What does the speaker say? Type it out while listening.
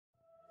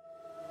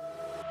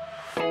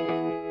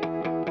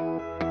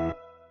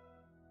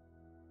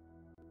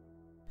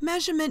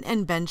measurement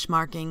and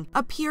benchmarking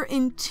appear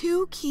in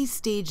two key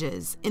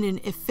stages in an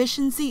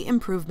efficiency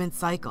improvement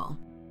cycle.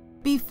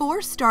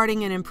 Before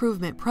starting an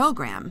improvement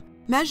program,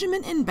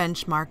 measurement and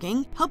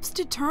benchmarking helps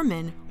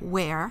determine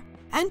where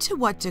and to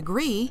what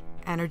degree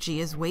energy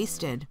is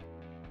wasted.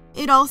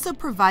 It also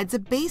provides a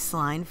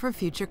baseline for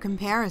future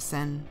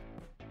comparison.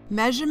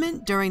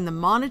 Measurement during the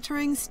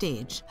monitoring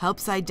stage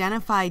helps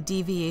identify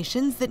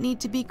deviations that need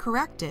to be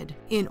corrected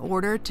in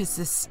order to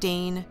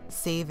sustain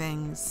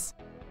savings.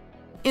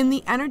 In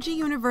the Energy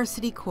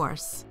University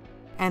course,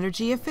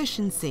 Energy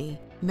Efficiency,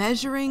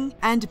 Measuring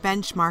and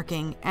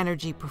Benchmarking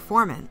Energy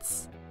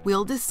Performance,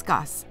 we'll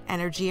discuss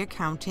energy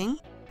accounting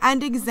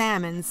and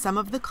examine some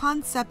of the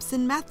concepts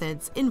and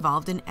methods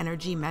involved in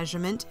energy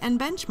measurement and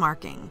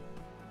benchmarking.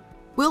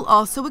 We'll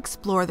also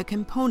explore the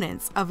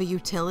components of a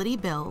utility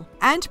bill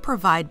and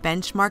provide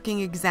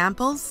benchmarking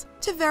examples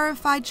to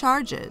verify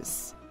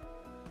charges.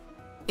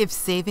 If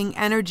saving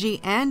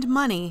energy and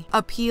money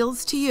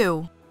appeals to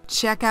you,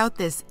 check out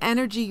this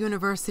Energy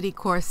University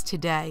course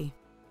today.